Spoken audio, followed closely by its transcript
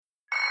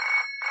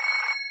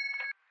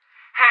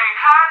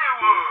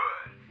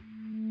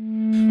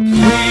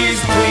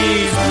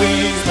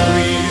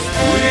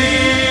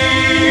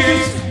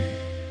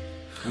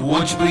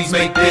Won't you please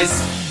make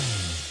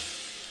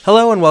this?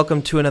 Hello and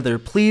welcome to another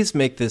Please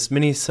Make This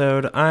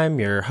Minisode. I'm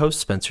your host,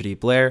 Spencer D.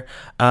 Blair,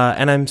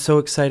 and I'm so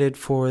excited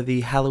for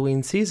the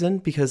Halloween season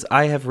because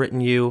I have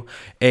written you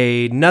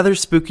another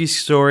spooky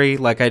story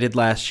like I did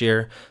last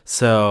year.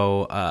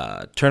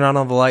 So turn on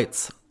all the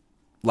lights,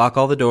 lock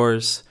all the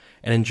doors,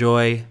 and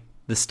enjoy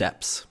the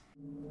steps.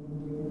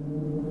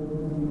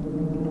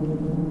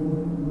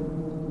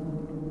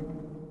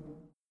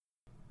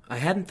 I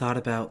hadn't thought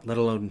about, let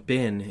alone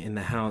been, in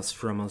the house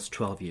for almost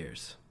 12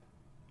 years.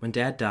 When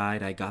Dad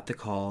died, I got the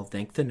call,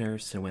 thanked the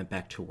nurse, and went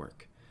back to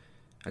work.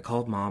 I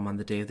called Mom on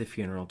the day of the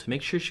funeral to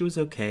make sure she was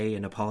okay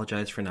and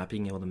apologized for not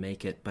being able to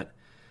make it, but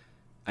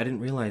I didn't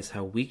realize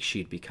how weak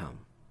she'd become.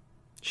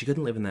 She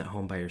couldn't live in that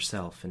home by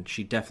herself, and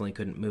she definitely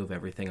couldn't move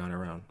everything on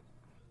her own.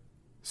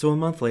 So a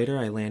month later,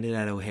 I landed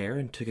at O'Hare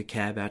and took a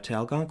cab out to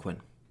Algonquin.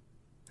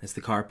 As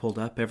the car pulled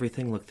up,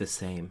 everything looked the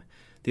same.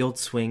 The old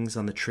swings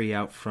on the tree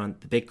out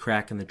front, the big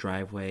crack in the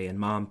driveway, and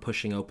Mom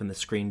pushing open the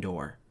screen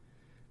door.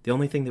 The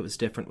only thing that was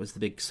different was the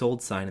big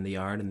sold sign in the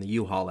yard and the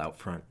U-Haul out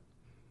front.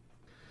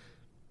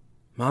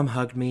 Mom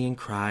hugged me and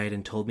cried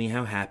and told me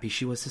how happy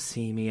she was to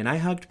see me, and I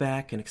hugged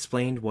back and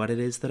explained what it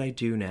is that I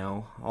do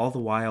now, all the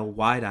while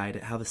wide-eyed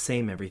at how the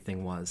same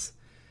everything was.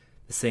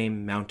 The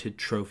same mounted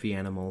trophy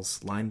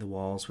animals lined the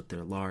walls with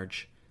their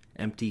large,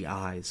 empty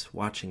eyes,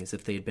 watching as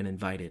if they had been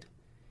invited.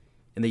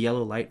 In the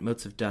yellow light,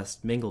 motes of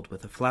dust mingled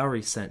with a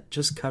flowery scent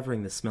just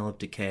covering the smell of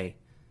decay.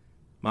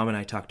 Mom and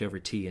I talked over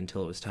tea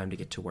until it was time to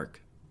get to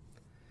work.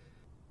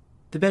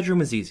 The bedroom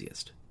was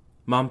easiest.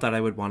 Mom thought I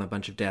would want a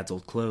bunch of Dad's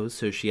old clothes,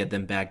 so she had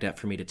them bagged up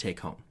for me to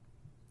take home.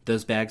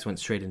 Those bags went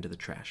straight into the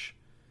trash.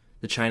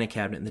 The china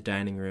cabinet in the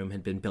dining room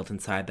had been built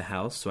inside the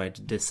house, so I had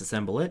to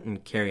disassemble it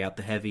and carry out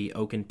the heavy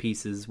oaken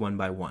pieces one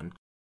by one.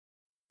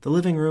 The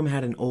living room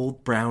had an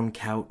old brown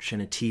couch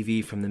and a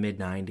TV from the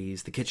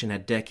mid-90s. The kitchen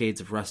had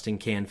decades of rusting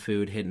canned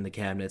food hidden in the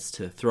cabinets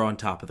to throw on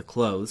top of the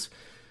clothes.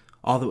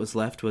 All that was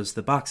left was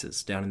the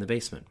boxes down in the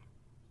basement.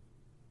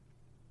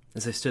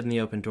 As I stood in the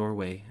open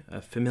doorway,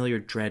 a familiar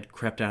dread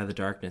crept out of the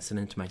darkness and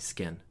into my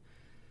skin.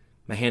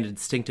 My hand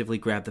instinctively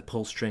grabbed the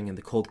pull string and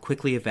the cold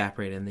quickly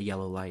evaporated in the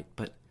yellow light,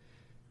 but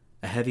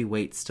a heavy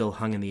weight still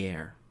hung in the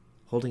air,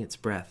 holding its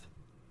breath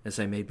as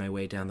I made my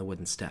way down the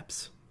wooden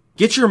steps.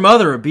 "Get your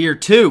mother a beer,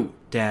 too!"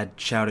 Dad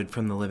shouted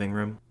from the living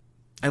room.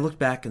 I looked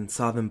back and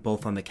saw them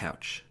both on the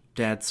couch.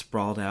 Dad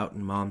sprawled out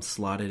and Mom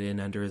slotted in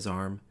under his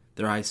arm,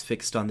 their eyes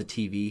fixed on the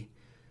TV.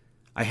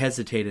 I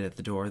hesitated at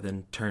the door,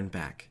 then turned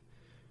back.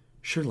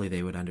 Surely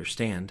they would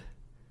understand.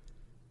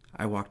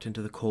 I walked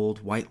into the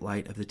cold, white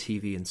light of the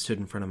TV and stood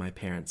in front of my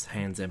parents,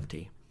 hands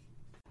empty.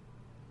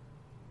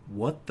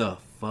 "What the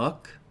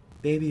fuck?"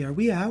 "Baby, are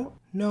we out?"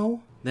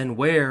 "No." "Then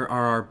where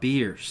are our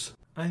beers?"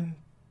 "I'm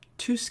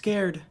too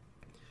scared."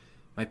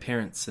 My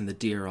parents and the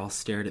deer all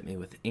stared at me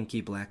with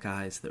inky black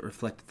eyes that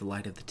reflected the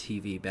light of the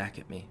TV back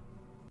at me.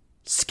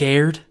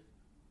 "Scared?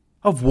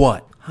 Of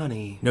what?"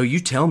 "Honey." "No, you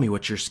tell me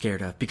what you're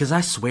scared of, because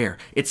I swear,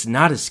 it's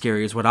not as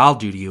scary as what I'll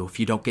do to you if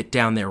you don't get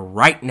down there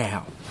right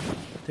now."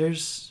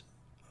 "There's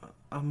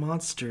a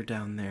monster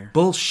down there."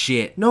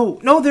 "Bullshit." No,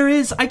 there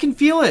is. I can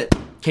feel it."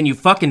 "Can you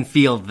fucking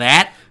feel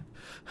that?"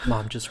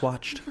 Mom just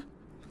watched.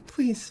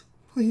 Please,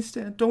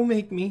 Dad, don't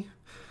make me."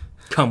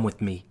 "Come with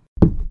me.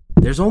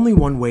 There's only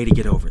one way to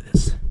get over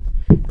this.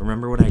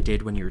 Remember what I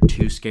did when you were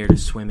too scared of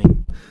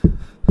swimming?"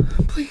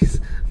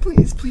 Please,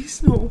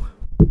 no."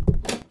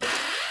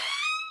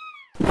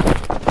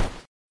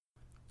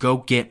 "Go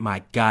get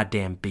my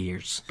goddamn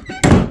beers."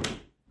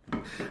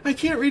 "I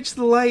can't reach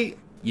the light."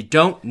 "You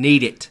don't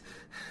need it."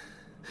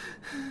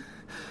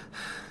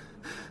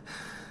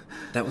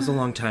 That was a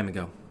long time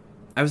ago.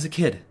 I was a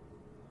kid.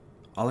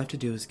 All I have to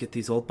do is get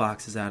these old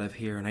boxes out of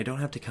here, and I don't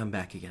have to come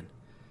back again.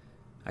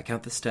 I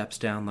count the steps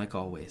down like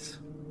always.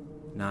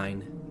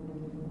 9,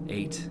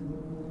 8.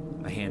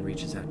 My hand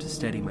reaches out to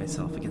steady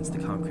myself against the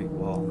concrete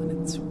wall,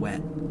 and it's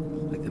wet,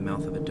 like the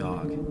mouth of a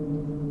dog.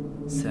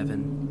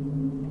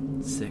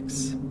 7,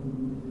 6,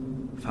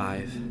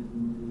 5.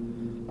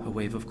 A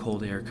wave of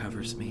cold air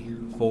covers me.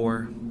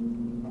 4,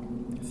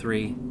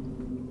 3,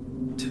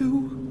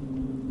 2,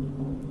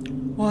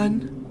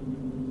 1.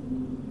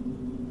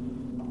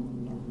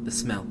 The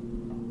smell.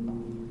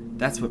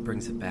 That's what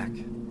brings it back.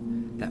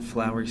 That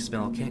flowery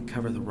smell can't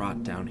cover the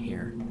rot down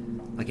here.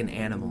 Like an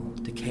animal,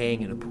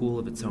 decaying in a pool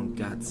of its own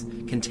guts,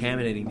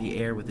 contaminating the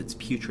air with its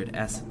putrid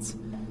essence.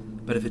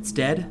 But if it's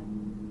dead,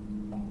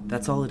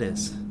 that's all it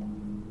is.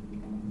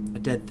 A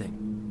dead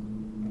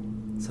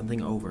thing.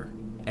 Something over.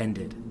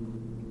 Ended.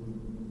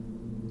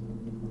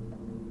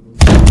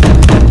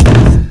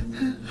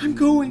 I'm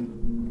going.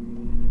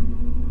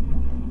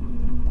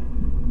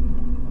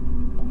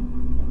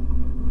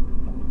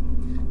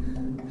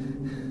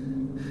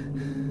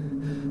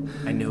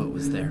 I knew it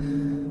was there.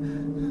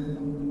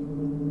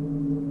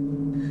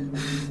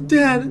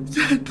 Dad,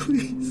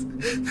 please.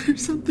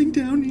 There's something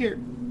down here.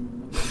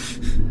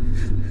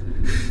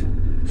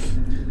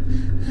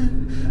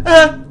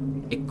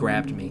 It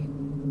grabbed me.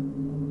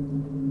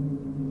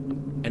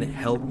 And it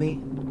held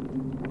me.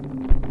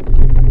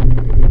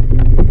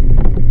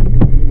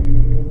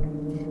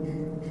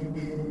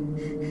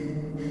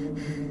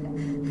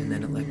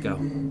 Go.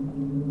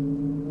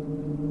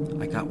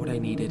 I got what I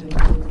needed,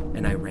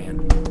 and I ran.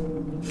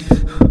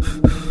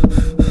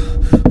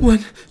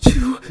 1,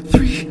 2,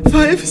 3,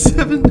 5,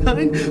 7,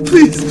 9.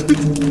 Please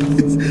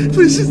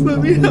just let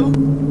me out.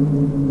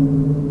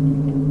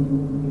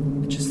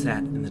 I just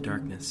sat in the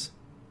darkness,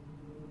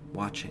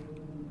 watching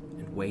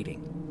and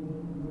waiting.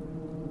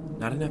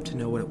 Not enough to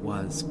know what it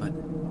was, but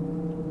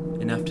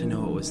enough to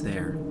know it was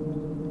there.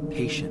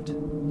 Patient,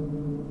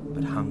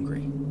 but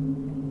hungry.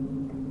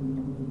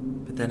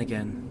 But then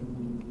again,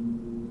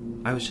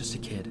 I was just a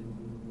kid.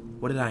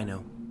 What did I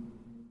know?